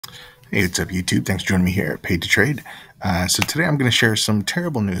Hey, what's up, YouTube? Thanks for joining me here at Paid to Trade. So today I'm going to share some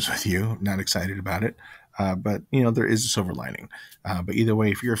terrible news with you. Not excited about it, but there is a silver lining. But either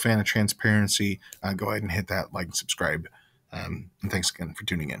way, if you're a fan of transparency, go ahead and hit that like and subscribe. And thanks again for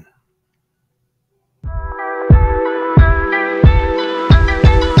tuning in.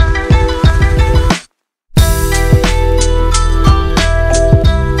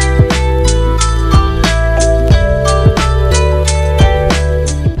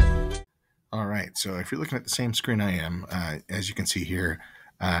 All right, so if you're looking at the same screen I am, as you can see here,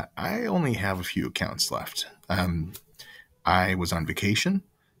 I only have a few accounts left. I was on vacation,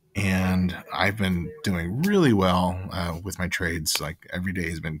 and I've been doing really well with my trades. Like every day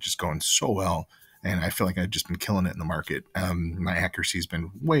has been just going so well, and I feel like I've just been killing it in the market. My accuracy has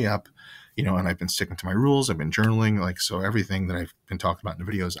been way up, and I've been sticking to my rules. I've been journaling, so everything that I've been talking about in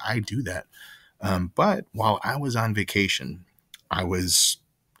the videos, I do that. But while I was on vacation, I was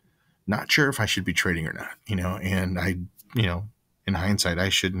not sure if I should be trading or not, and in hindsight, I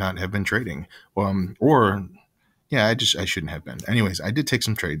should not have been trading. I shouldn't have been. Anyways, I did take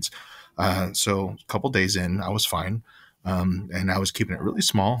some trades. So a couple days in, I was fine. And I was keeping it really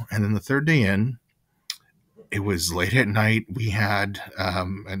small. And then the third day in, it was late at night. We had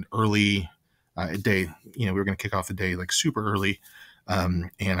an early day. We were going to kick off the day like super early.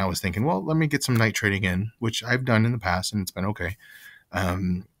 And I was thinking, well, let me get some night trading in, which I've done in the past, and it's been okay.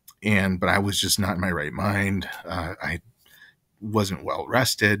 But I was just not in my right mind. I wasn't well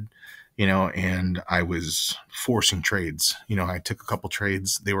rested, and I was forcing trades. I took a couple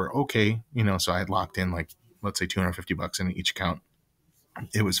trades. They were okay, so I had locked in like, let's say $250 in each account.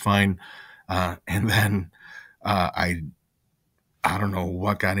 It was fine. And then I don't know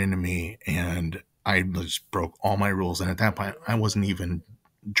what got into me, and I just broke all my rules. And at that point, I wasn't even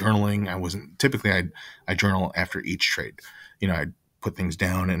journaling. Typically I journal after each trade. I put things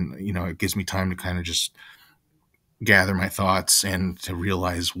down, and it gives me time to kind of just gather my thoughts and to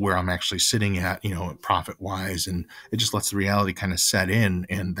realize where I'm actually sitting at, profit wise, and it just lets the reality kind of set in,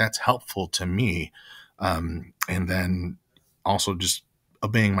 and that's helpful to me. And then also just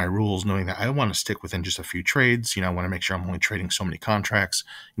obeying my rules, knowing that I want to stick within just a few trades. I want to make sure I'm only trading so many contracts.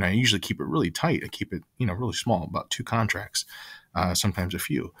 I usually keep it really tight. I keep it, really small, about 2 contracts, sometimes a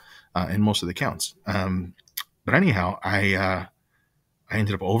few, in most of the accounts. But anyhow, I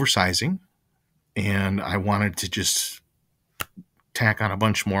ended up oversizing, and I wanted to just tack on a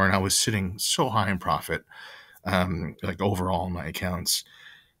bunch more. And I was sitting so high in profit, like overall in my accounts.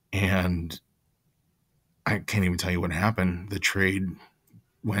 And I can't even tell you what happened. The trade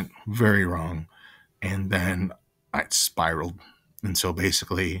went very wrong, and then I spiraled. And so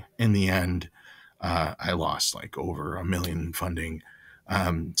basically in the end, I lost like over $1 million in funding.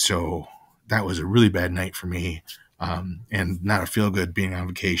 So that was a really bad night for me. And not a feel good being on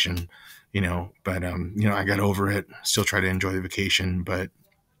vacation, but I got over it, still try to enjoy the vacation. But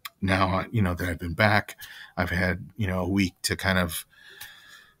now, that I've been back, I've had, a week to kind of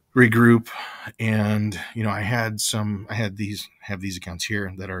regroup. And, I have these accounts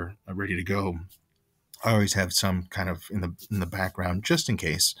here that are ready to go. I always have some kind of in the background just in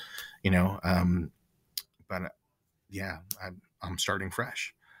case, but yeah, I'm starting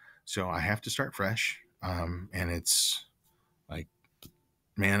fresh. So I have to start fresh. And it's like,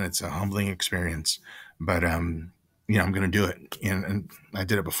 man, it's a humbling experience, but I'm going to do it. And I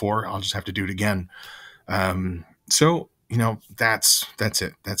did it before. I'll just have to do it again. So that's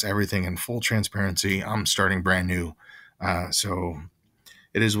it. That's everything in full transparency. I'm starting brand new. So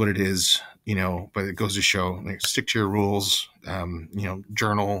it is what it is, but it goes to show, like, stick to your rules,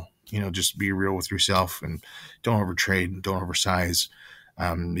 journal, just be real with yourself, and don't overtrade, don't oversize,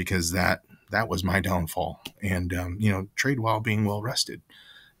 because that was my downfall. And, trade while being well rested,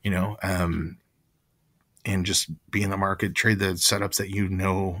 and just be in the market, trade the setups that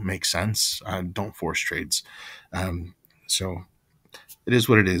make sense. Don't force trades. So it is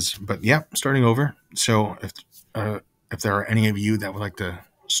what it is. But yeah, starting over. So if there are any of you that would like to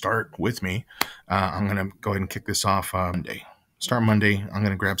start with me, I'm going to go ahead and kick this off Monday. Start Monday. I'm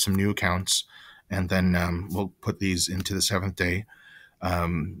going to grab some new accounts, and then we'll put these into the 7th day.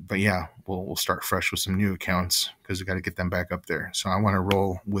 But yeah, we'll start fresh with some new accounts because we got to get them back up there. So I want to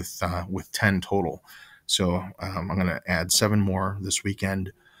roll with 10 total. So I'm going to add 7 more this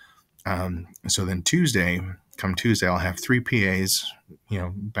weekend. So then come Tuesday, I'll have 3 PAs,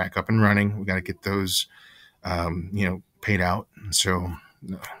 back up and running. We got to get those, paid out. So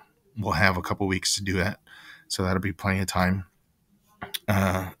we'll have a couple weeks to do that. So that'll be plenty of time.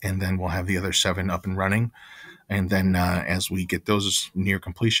 And then we'll have the other 7 up and running. And then as we get those near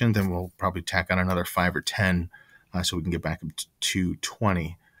completion, then we'll probably tack on another 5 or 10 so we can get back up to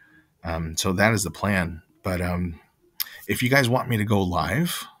 20. So that is the plan. But if you guys want me to go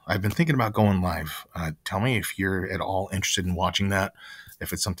live, I've been thinking about going live. Tell me if you're at all interested in watching that.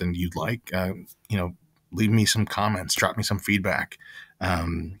 If it's something you'd like, leave me some comments, drop me some feedback.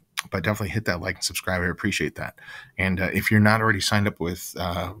 But definitely hit that like and subscribe. I appreciate that. And if you're not already signed up with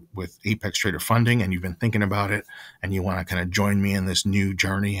Apex Trader Funding and you've been thinking about it and you want to kind of join me in this new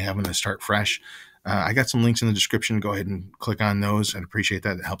journey, having to start fresh, I got some links in the description. Go ahead and click on those. I'd appreciate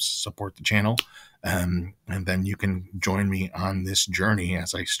that. It helps support the channel. And then you can join me on this journey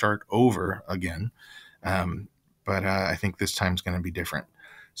as I start over again. But I think this time's going to be different.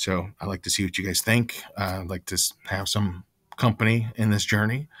 So I'd like to see what you guys think. I'd like to have some company in this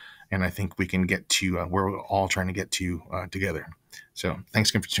journey. And I think we can get to where we're all trying to get to together. So thanks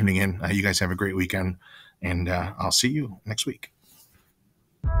again for tuning in. You guys have a great weekend. And I'll see you next week.